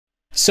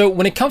So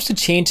when it comes to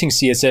changing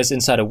CSS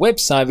inside a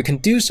website, we can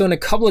do so in a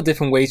couple of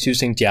different ways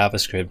using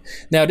JavaScript.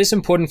 Now, it is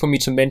important for me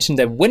to mention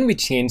that when we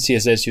change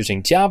CSS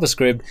using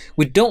JavaScript,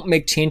 we don't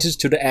make changes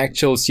to the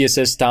actual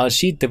CSS style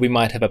sheet that we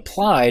might have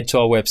applied to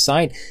our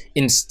website.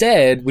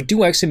 Instead, we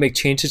do actually make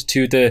changes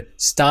to the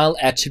style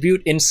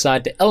attribute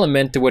inside the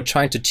element that we're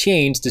trying to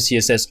change the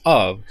CSS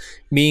of.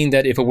 Meaning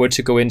that if I were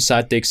to go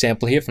inside the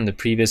example here from the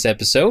previous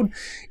episode,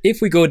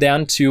 if we go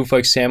down to, for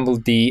example,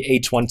 the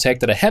h1 tag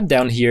that I have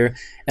down here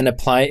and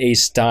apply a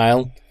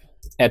style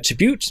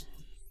attribute,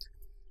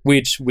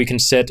 which we can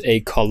set a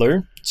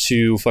color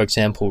to, for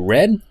example,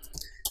 red,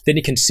 then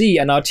you can see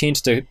I now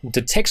changed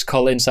the text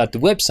color inside the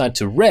website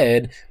to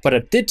red, but I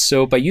did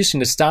so by using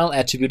the style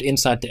attribute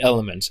inside the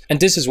element. And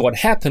this is what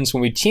happens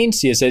when we change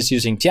CSS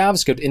using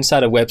JavaScript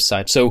inside a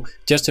website. So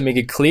just to make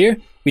it clear,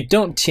 we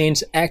don't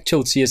change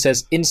actual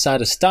CSS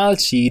inside a style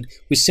sheet,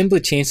 we simply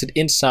change it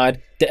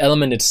inside the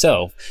element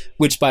itself,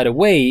 which by the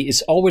way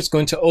is always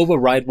going to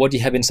override what you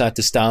have inside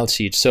the style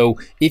sheet. So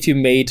if you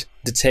made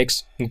the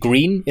text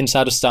green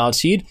inside a style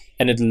sheet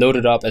and it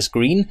loaded up as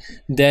green,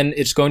 then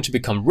it's going to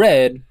become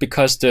red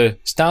because the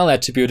style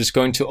attribute is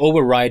going to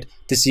override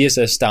the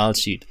CSS style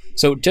sheet.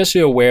 So just so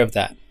you're aware of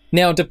that.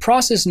 Now, the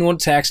process in order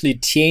to actually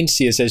change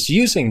CSS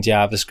using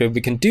JavaScript,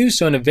 we can do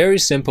so in a very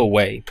simple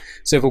way.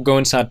 So if we go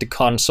inside the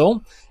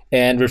console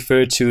and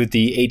refer to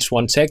the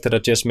h1 tag that I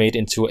just made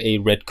into a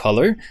red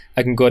color,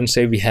 I can go ahead and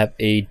say we have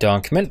a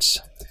document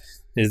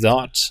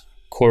dot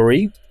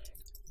query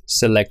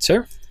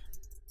selector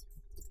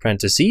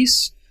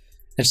parentheses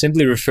and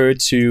simply refer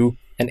to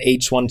an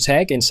h1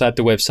 tag inside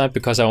the website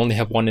because I only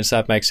have one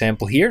inside my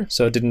example here,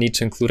 so I didn't need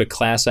to include a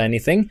class or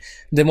anything.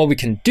 Then what we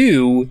can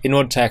do in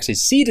order to actually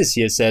see the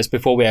CSS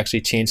before we actually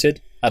change it,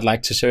 I'd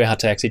like to show you how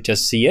to actually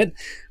just see it.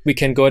 We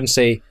can go ahead and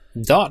say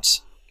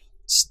dot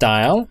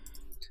style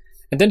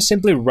and then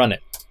simply run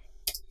it.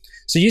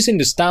 So using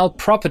the style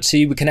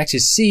property, we can actually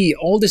see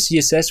all the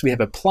CSS we have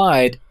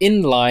applied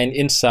inline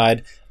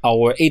inside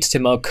our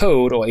HTML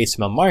code or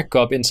HTML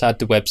markup inside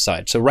the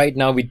website. So right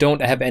now we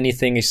don't have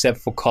anything except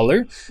for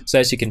color. So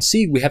as you can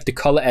see, we have the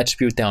color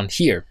attribute down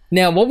here.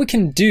 Now what we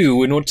can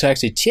do in order to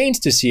actually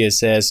change the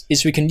CSS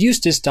is we can use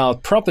this style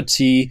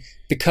property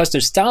because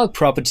the style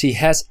property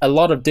has a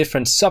lot of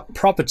different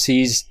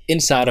sub-properties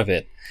inside of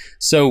it.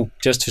 So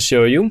just to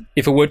show you,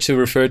 if I were to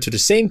refer to the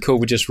same code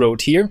we just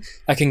wrote here,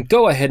 I can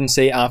go ahead and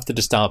say after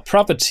the style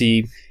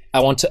property, I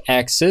want to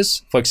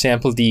access, for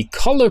example, the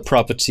color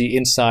property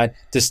inside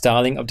the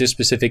styling of this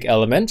specific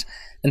element.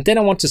 And then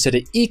I want to set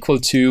it equal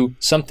to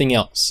something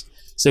else.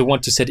 So I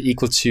want to set it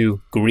equal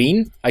to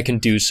green. I can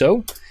do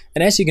so.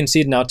 And as you can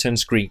see, it now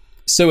turns green.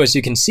 So as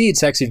you can see,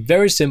 it's actually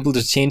very simple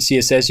to change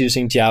CSS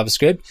using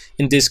JavaScript.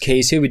 In this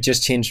case here, we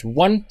just changed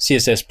one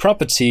CSS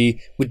property.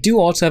 We do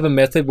also have a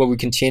method where we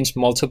can change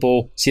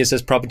multiple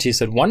CSS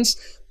properties at once.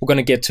 We're going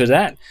to get to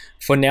that.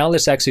 For now,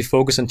 let's actually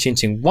focus on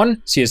changing one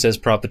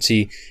CSS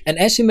property. And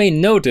as you may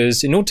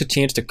notice, in order to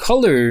change the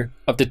color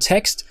of the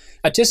text,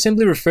 I just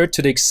simply referred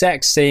to the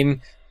exact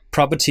same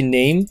property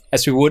name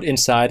as we would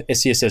inside a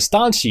CSS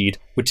style sheet,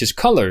 which is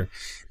color.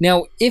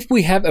 Now, if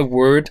we have a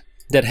word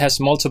that has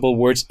multiple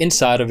words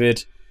inside of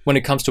it when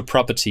it comes to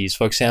properties,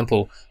 for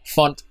example,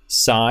 font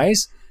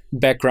size,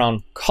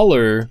 background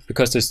color,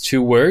 because there's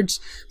two words,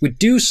 we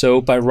do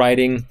so by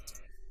writing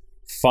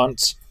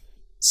font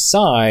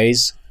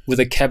size with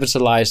a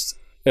capitalized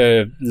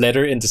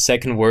letter in the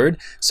second word.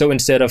 So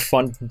instead of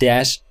font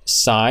dash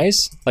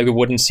size, like we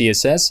would in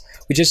CSS,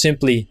 we just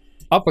simply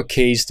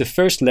uppercase the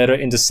first letter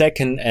in the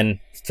second and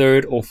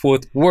third or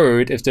fourth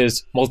word if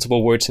there's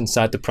multiple words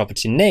inside the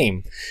property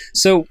name.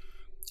 So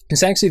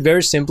it's actually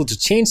very simple to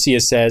change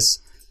CSS,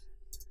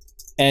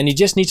 and you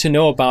just need to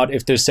know about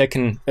if there's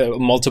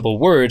multiple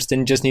words, then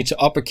you just need to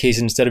uppercase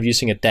it instead of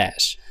using a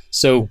dash.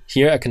 So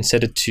here I can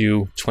set it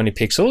to 20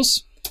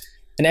 pixels.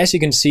 And as you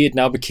can see, it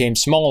now became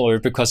smaller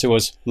because it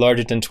was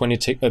larger than 20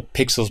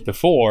 pixels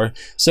before.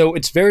 So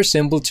it's very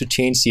simple to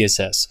change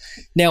CSS.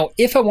 Now,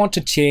 if I want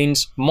to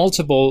change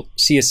multiple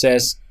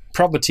CSS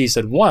properties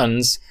at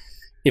once,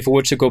 if I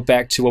were to go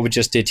back to what we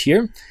just did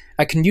here,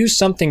 I can use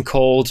something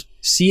called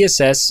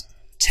Css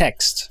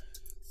Text.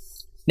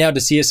 Now the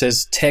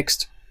CSS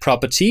text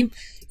property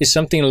is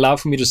something that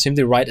allows for me to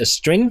simply write a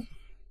string.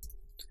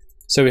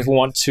 So if I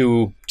want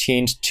to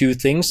change two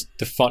things,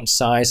 the font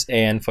size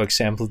and, for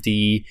example,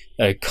 the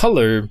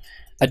color,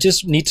 I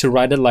just need to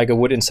write it like I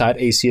would inside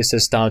a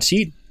CSS style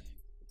sheet.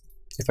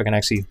 If I can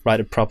actually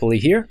write it properly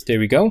here, there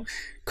we go.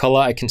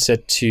 Color I can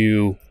set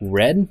to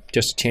red,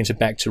 just to change it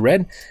back to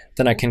red.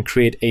 Then I can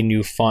create a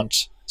new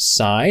font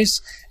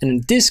size, and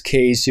in this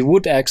case you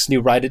would actually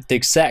write it the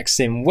exact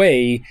same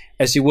way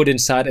as you would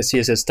inside a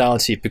CSS style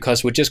sheet,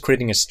 because we're just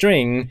creating a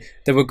string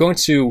that we're going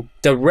to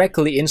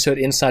directly insert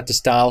inside the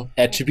style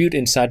attribute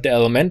inside the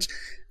element,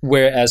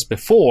 whereas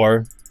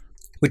before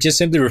we just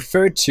simply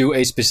referred to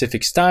a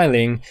specific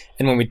styling,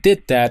 and when we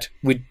did that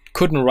we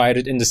couldn't write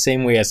it in the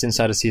same way as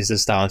inside a CSS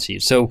style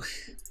sheet. So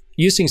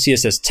using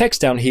CSS text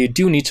down here, you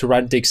do need to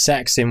write it the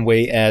exact same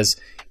way as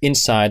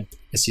inside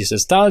a CSS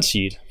style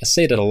sheet. I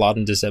say that a lot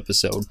in this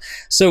episode.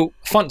 So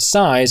font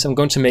size, I'm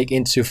going to make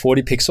into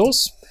 40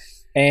 pixels.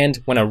 And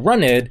when I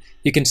run it,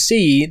 you can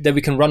see that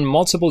we can run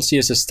multiple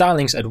CSS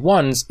stylings at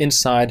once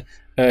inside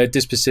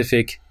this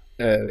specific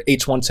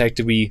H1 tag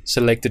that we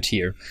selected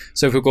here.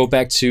 So if we go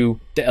back to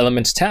the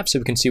Elements tab so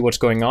we can see what's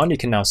going on, you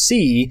can now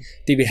see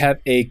that we have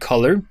a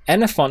color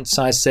and a font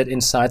size set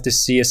inside the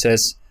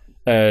CSS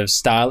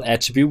style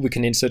attribute we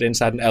can insert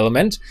inside an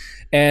element,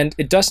 and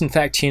it does in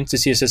fact change the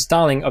CSS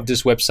styling of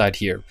this website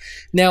here.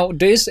 Now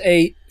there is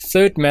a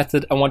third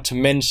method I want to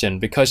mention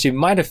because you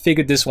might have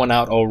figured this one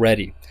out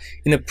already.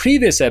 In a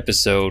previous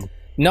episode,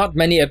 not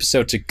many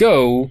episodes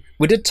ago,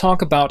 we did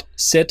talk about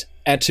set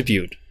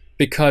attribute,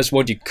 because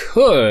what you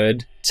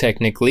could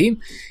technically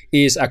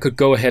is I could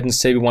go ahead and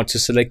say we want to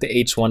select the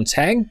H1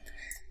 tag,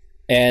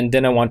 and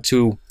then I want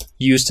to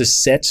use the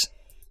set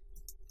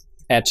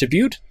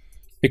attribute,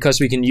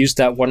 because we can use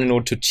that one in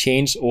order to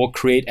change or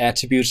create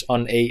attributes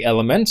on a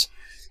element.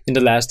 In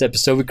the last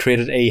episode, we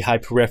created a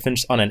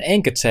hyperreference on an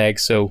anchor tag,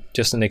 so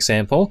just an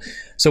example.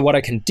 So what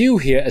I can do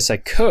here is I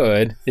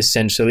could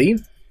essentially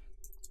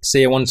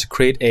say I wanted to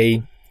create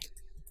a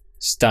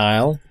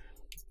style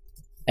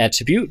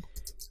attribute,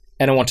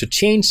 and I want to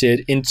change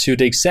it into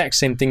the exact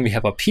same thing we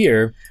have up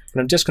here,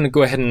 but I'm just going to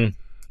go ahead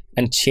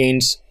and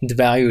change the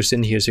values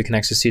in here so you can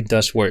actually see it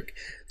does work.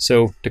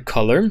 So the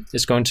color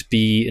is going to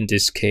be, in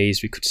this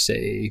case, we could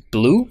say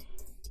blue.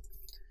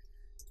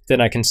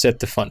 Then I can set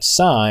the font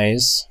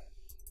size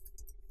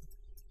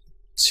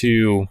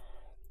to,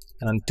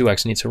 and I do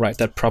actually need to write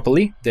that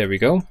properly. There we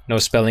go, no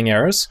spelling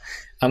errors.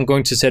 I'm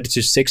going to set it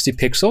to 60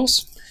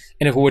 pixels.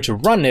 And if we were to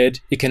run it,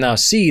 you can now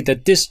see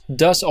that this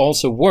does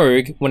also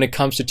work when it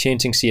comes to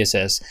changing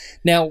CSS.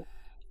 Now,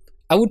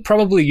 I would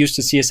probably use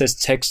the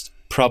CSS Text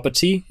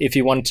Property if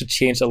you want to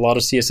change a lot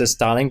of CSS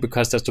styling,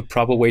 because that's the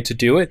proper way to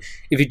do it.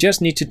 If you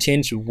just need to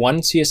change one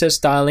CSS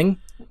styling,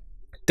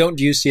 don't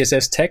use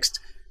CSS Text,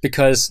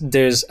 because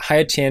there's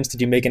higher chance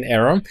that you make an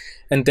error,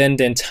 and then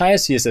the entire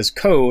CSS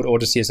code or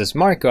the CSS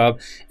markup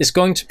is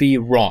going to be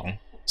wrong.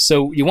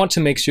 So you want to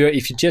make sure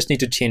if you just need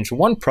to change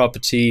one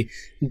property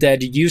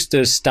that you use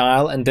the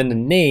style and then the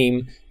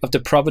name of the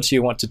property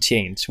you want to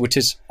change, which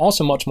is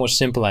also much more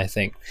simple, I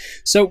think.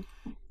 So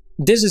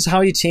this is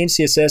how you change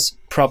CSS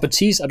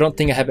properties. I don't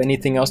think I have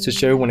anything else to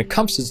show when it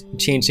comes to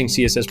changing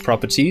CSS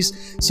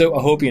properties. So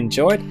I hope you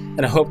enjoyed,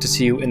 and I hope to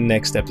see you in the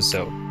next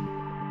episode.